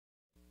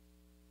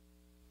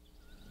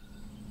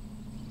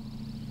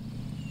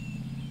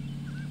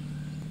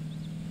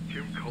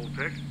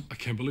pick? I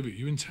can't believe it.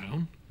 You in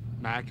town?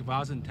 Mac, if I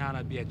was in town,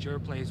 I'd be at your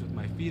place with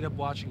my feet up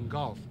watching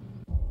golf.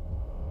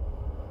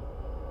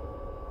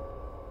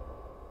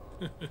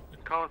 I'm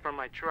calling from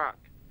my truck.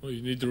 Well,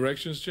 you need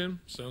directions,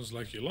 Jim? Sounds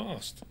like you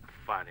lost.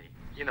 Funny.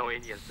 You know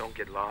Indians don't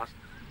get lost.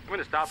 I'm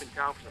gonna stop in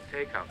town for some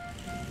takeout.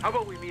 How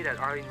about we meet at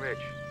Arlene Ridge?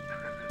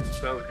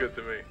 Sounds good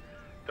to me.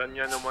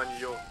 Tanya naman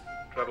yo.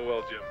 Travel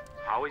well, Jim.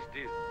 Always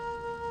do.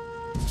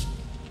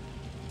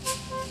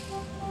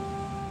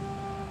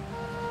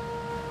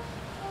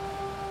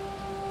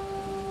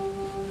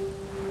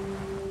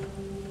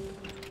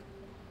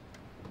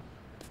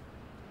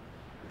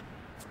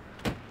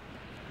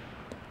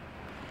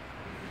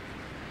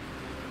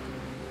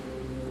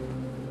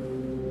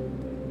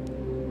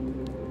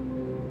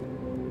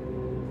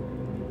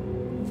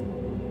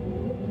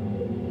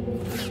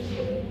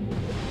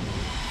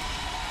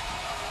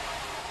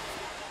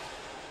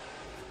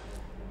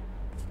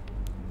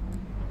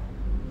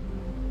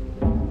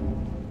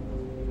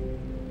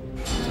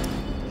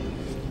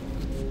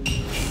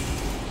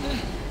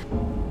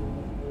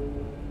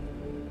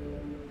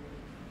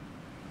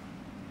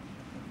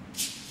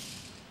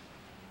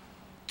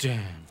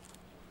 Damn.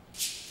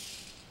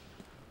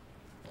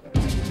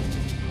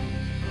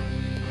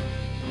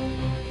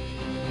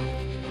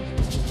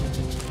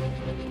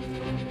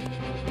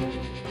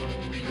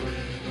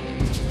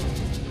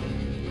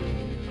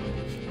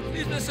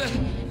 Please, mister.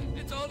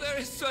 It's all there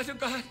is, swear to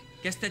God.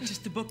 Guess that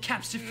just about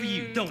caps it for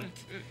you, don't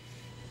it?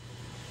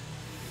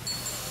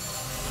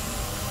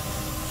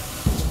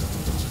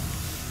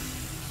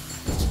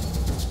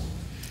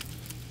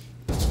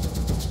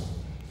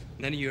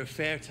 None of your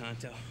affair,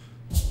 Tonto.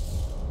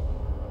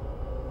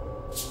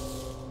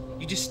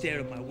 You just stare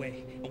at my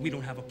way, and we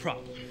don't have a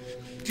problem.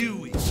 Do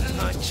we,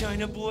 huh,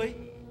 China boy?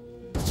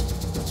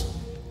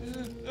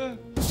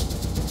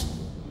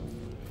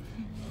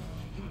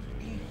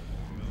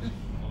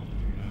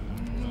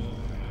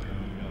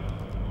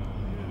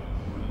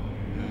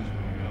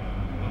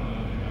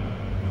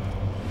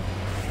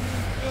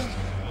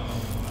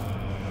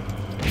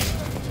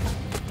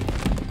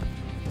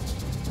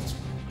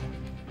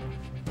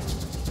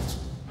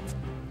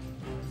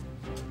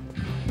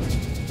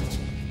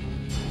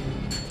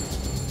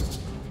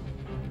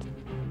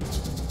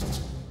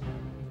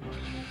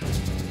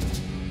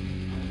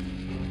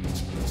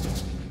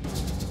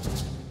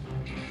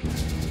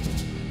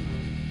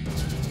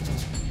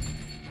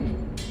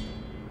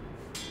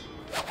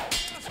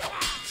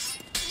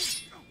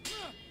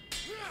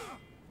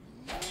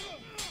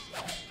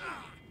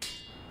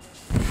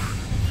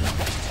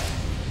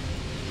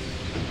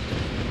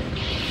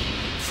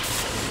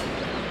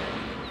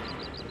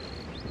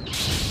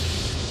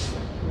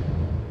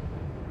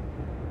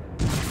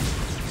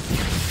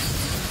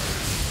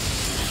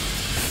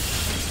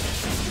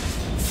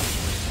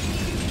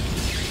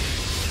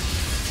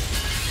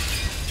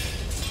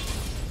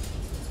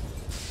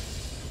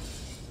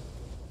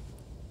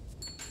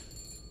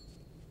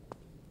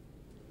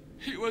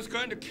 He was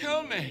going to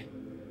kill me.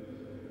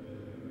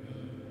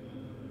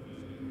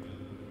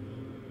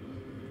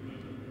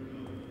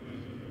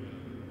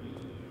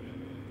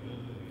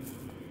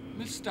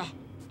 Mister,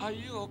 are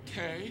you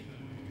okay?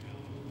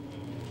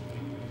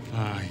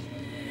 Fine.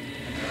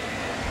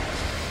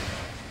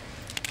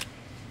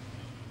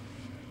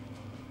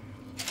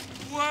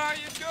 What are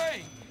you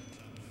doing?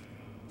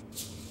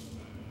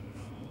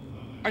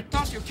 I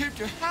thought you kept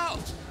your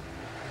health.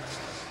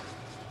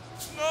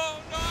 No,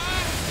 no!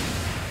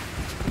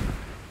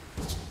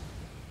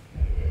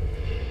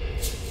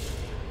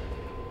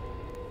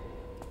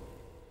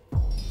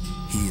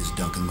 He is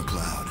Duncan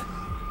MacLeod,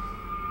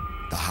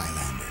 the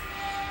Highlander.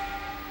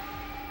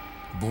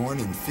 Born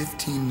in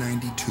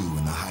 1592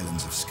 in the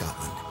Highlands of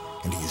Scotland,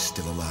 and he is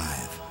still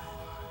alive.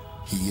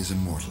 He is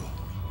immortal.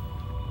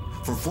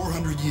 For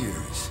 400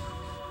 years,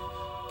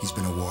 he's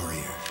been a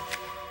warrior,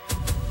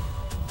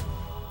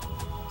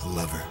 a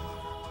lover,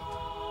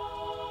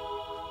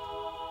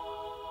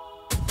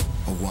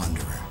 a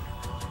wanderer,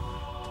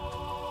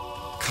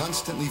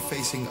 constantly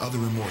facing other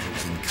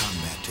immortals in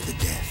combat to the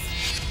death.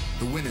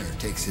 The winner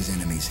takes his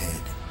enemy's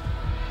head,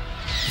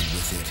 and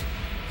with it,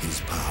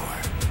 his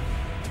power.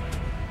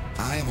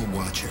 I am a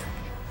watcher,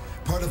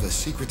 part of a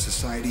secret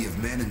society of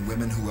men and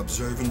women who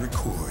observe and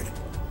record,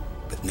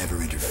 but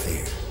never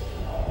interfere.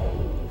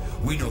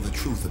 We know the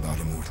truth about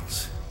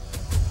immortals.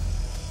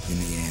 In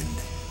the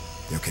end,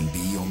 there can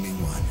be only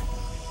one.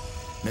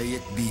 May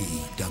it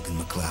be Duncan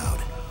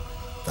MacLeod,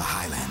 the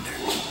Highlander.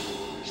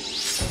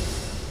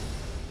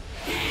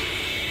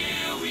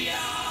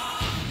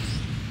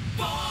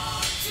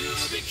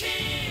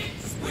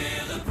 Kings,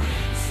 we're the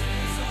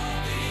princes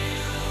of the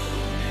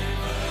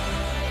universe.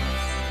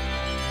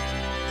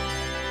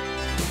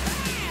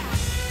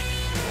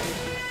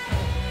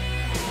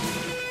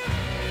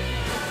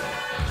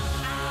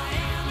 I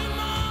am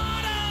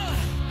immortal.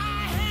 I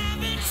have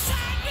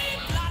inside me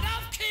blood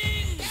of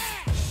kings.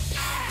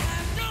 I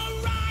have no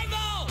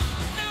rival.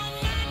 No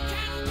man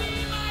can be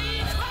my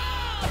equal.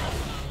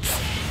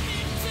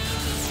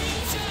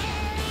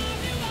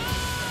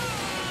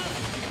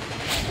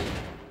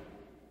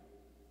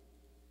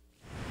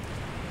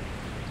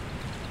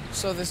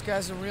 So this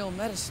guy's a real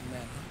medicine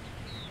man,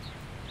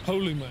 huh?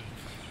 Holy man.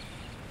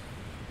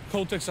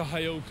 Koltek's a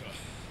Hyoka.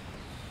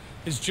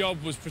 His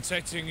job was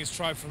protecting his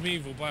tribe from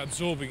evil by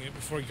absorbing it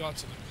before he got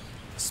to them.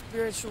 A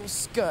spiritual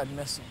scud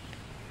missile.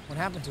 What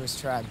happened to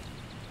his tribe?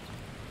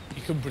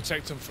 He couldn't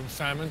protect them from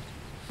famine,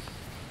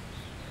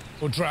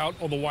 or drought,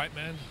 or the white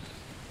man.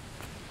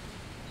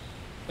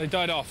 They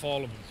died off,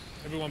 all of them.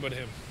 Everyone but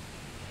him.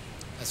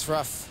 That's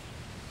rough.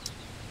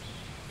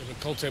 Yeah, but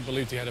Koltek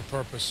believed he had a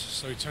purpose,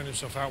 so he turned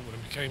himself outward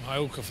and became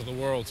Hyoka for the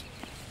world.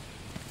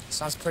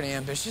 Sounds pretty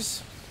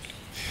ambitious.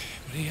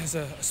 But he has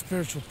a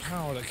spiritual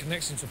power that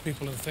connects him to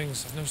people and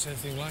things. I've never seen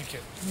anything like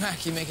it.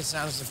 Mac, you make it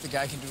sound as if the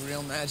guy can do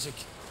real magic.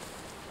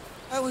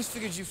 I always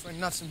figured you for a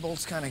nuts and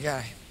bolts kind of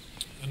guy.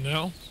 And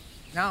now?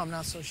 Now I'm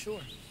not so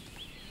sure.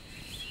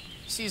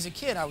 See, as a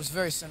kid, I was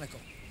very cynical.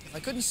 If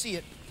I couldn't see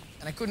it,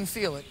 and I couldn't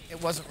feel it,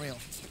 it wasn't real.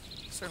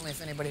 Certainly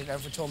if anybody had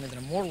ever told me that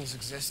immortals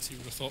exist. You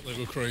would have thought they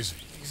were crazy.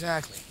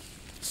 Exactly.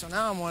 So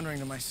now I'm wondering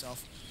to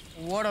myself,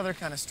 what other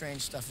kind of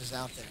strange stuff is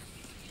out there?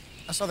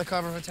 I saw the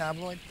cover of a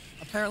tabloid.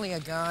 Apparently a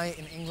guy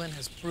in England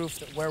has proof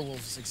that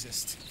werewolves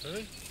exist.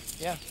 Really?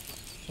 Yeah.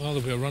 Well,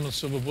 there'll be a run on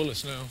silver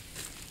bullets now.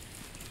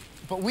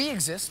 But we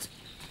exist.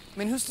 I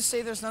mean, who's to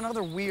say there's none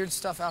other weird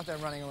stuff out there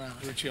running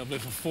around? Richie, I've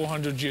lived for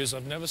 400 years.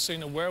 I've never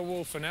seen a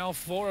werewolf, an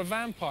elf, or a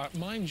vampire.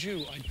 Mind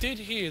you, I did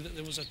hear that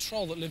there was a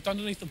troll that lived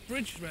underneath a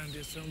bridge around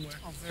here somewhere.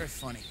 Oh, very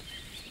funny.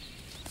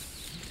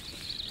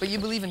 But you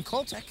believe in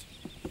Koltek?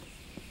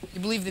 You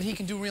believe that he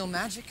can do real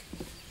magic?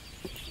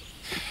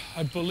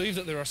 I believe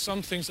that there are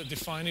some things that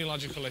defy any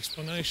logical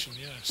explanation,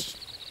 yes.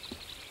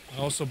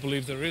 I also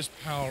believe there is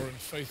power in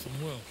faith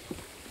and will.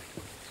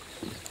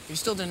 You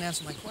still didn't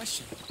answer my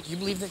question. Do you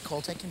believe that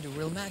Koltek can do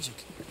real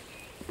magic?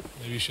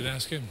 Maybe you should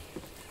ask him.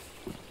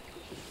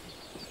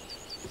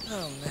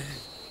 Oh, man.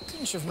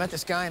 Couldn't you have met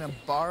this guy in a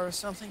bar or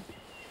something?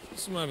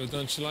 What's the matter?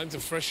 Don't you like the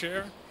fresh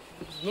air?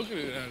 Look at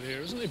it out here.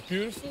 Isn't it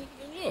beautiful?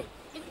 And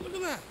look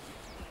at that.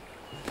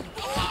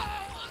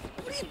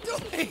 What are you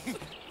doing?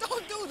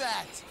 Don't do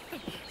that.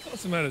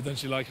 What's the matter?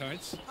 Don't you like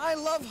heights? I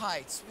love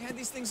heights. We had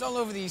these things all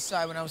over the east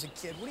side when I was a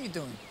kid. What are you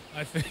doing?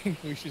 I think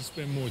we should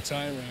spend more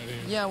time out here.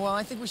 Yeah, well,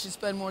 I think we should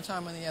spend more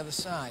time on the other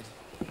side.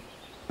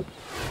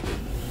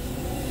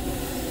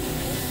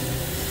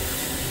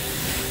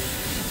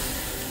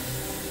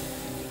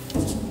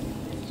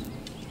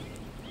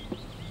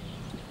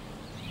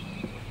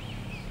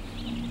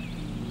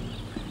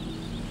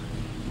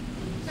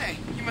 Hey,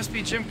 you must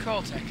be Jim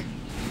Koltek.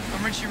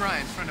 I'm Richie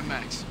Ryan, friend of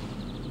Max.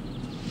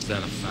 Is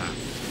that a fact?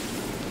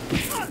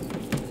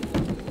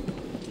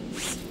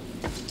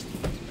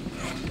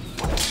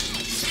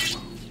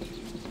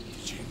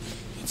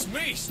 It's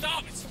me!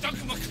 Stop! It's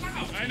Duncan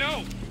McLeod! I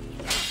know!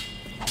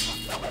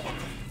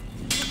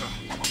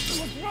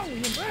 What's wrong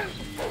with you, man?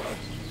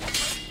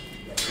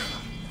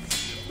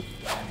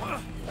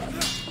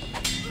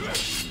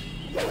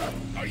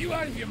 Are you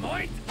out of your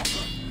mind?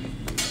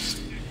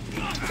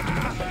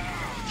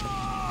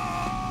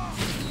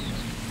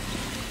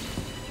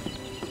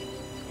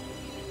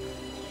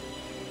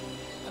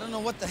 I don't know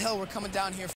what the hell we're coming down here for.